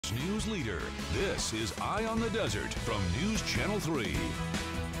Valley's news leader. This is Eye on the Desert from News Channel 3.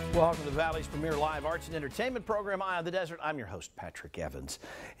 Welcome to the Valley's premier live arts and entertainment program, Eye on the Desert. I'm your host, Patrick Evans.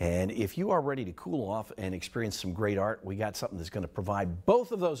 And if you are ready to cool off and experience some great art, we got something that's going to provide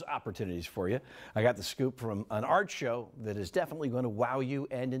both of those opportunities for you. I got the scoop from an art show that is definitely going to wow you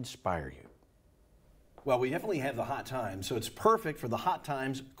and inspire you. Well, we definitely have the Hot Times, so it's perfect for the Hot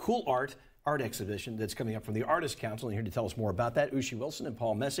Times Cool Art exhibition that's coming up from the Artists Council. And here to tell us more about that, Ushi Wilson and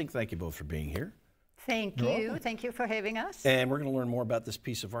Paul Messing. Thank you both for being here. Thank you. Thank you for having us. And we're going to learn more about this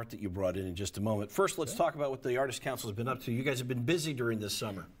piece of art that you brought in just a moment. First, let's talk about what the Artists Council has been up to. You guys have been busy during this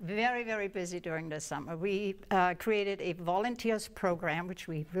summer. Very, very busy during the summer. We created a volunteers program, which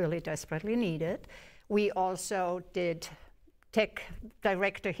we really desperately needed. We also did tech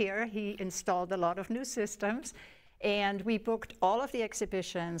director here. He installed a lot of new systems. And we booked all of the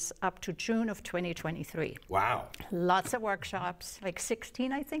exhibitions up to June of 2023. Wow. Lots of workshops, like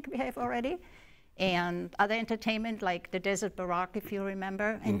 16 I think we have already. And other entertainment like the Desert Baroque, if you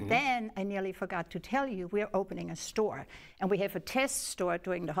remember. And then I nearly forgot to tell you, we're opening a store. And we have a test store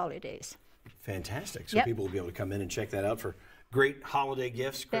during the holidays. Fantastic. So people will be able to come in and check that out for great holiday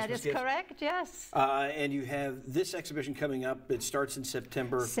gifts, Christmas gifts. That is correct, yes. And you have this exhibition coming up. It starts in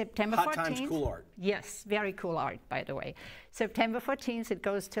September. September 14th. Hot Times Cool Art. Yes, very cool art, by the way. September 14th, it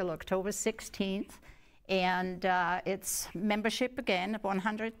goes till October 16th. And it's membership again,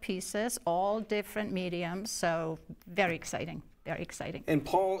 100 pieces, all different mediums, so very exciting, very exciting. And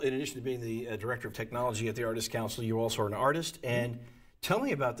Paul, in addition to being the Director of Technology at the Artists Council, you also are an artist. And tell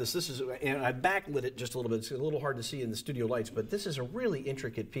me about this. This is, and I backlit it just a little bit. It's a little hard to see in the studio lights, but this is a really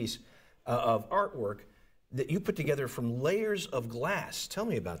intricate piece of artwork that you put together from layers of glass. Tell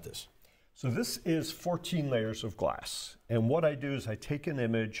me about this. So this is 14 layers of glass. And what I do is I take an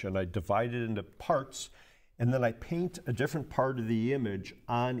image and I divide it into parts, and then I paint a different part of the image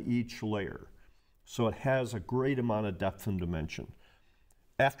on each layer. So it has a great amount of depth and dimension.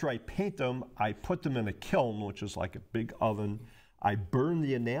 After I paint them, I put them in a kiln, which is like a big oven. I burn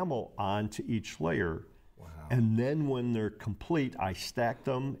the enamel onto each layer. Wow. And then when they're complete, I stack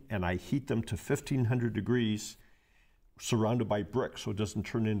them and I heat them to 1500 degrees, surrounded by brick so it doesn't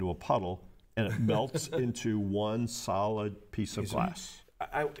turn into a puddle, and it melts into one solid piece of glass.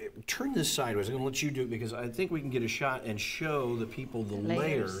 I turn this sideways. I'm going to let you do it because I think we can get a shot and show the people the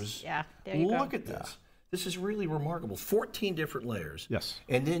layers. Yeah, there you go. Look at this. This is really remarkable. 14 different layers. Yes.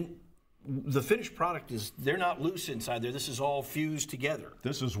 And then the finished product is, they're not loose inside there. This is all fused together.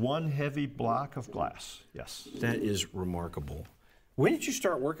 This is one heavy block of glass. Yes. That is remarkable. When did you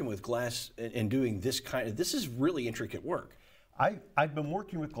start working with glass and doing this kind of, this is really intricate work. I've been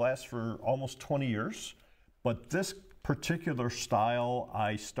working with glass for almost 20 years, but this particular style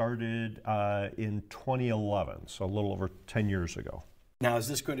I started in 2011, so a little over 10 years ago. Now, is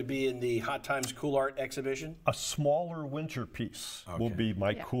this going to be in the Hot Times Cool Art exhibition? A smaller winter piece will be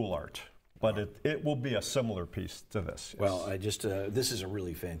my cool art, but it will be a similar piece to this. Yes. Well, this is a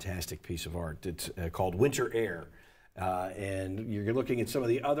really fantastic piece of art. It's called Winter Air. And you're looking at some of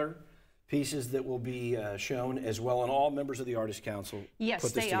the other pieces that will be shown as well, and all members of the Artists Council yes,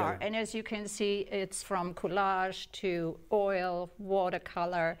 put this they together. are. And as you can see, it's from collage to oil,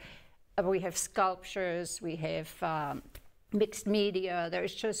 watercolor. We have sculptures, we have mixed media.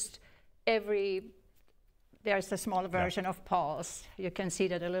 There's just there's a smaller version of Paul's. You can see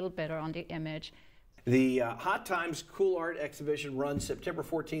that a little better on the image. The Hot Times Cool Art exhibition runs September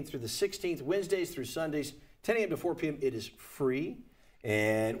 14th through the 16th, Wednesdays through Sundays, 10 a.m. to 4 p.m. It is free.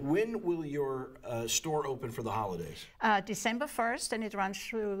 And when will your store open for the holidays? December 1st, and it runs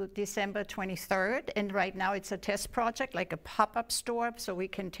through December 23rd. And right now it's a test project, like a pop-up store, so we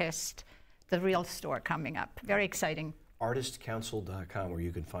can test the real store coming up. Very exciting. ArtistCouncil.com, where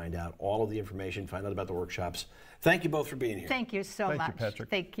you can find out all of the information, find out about the workshops. Thank you both for being here. Thank you so much. Thank you, Patrick.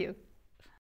 Thank you.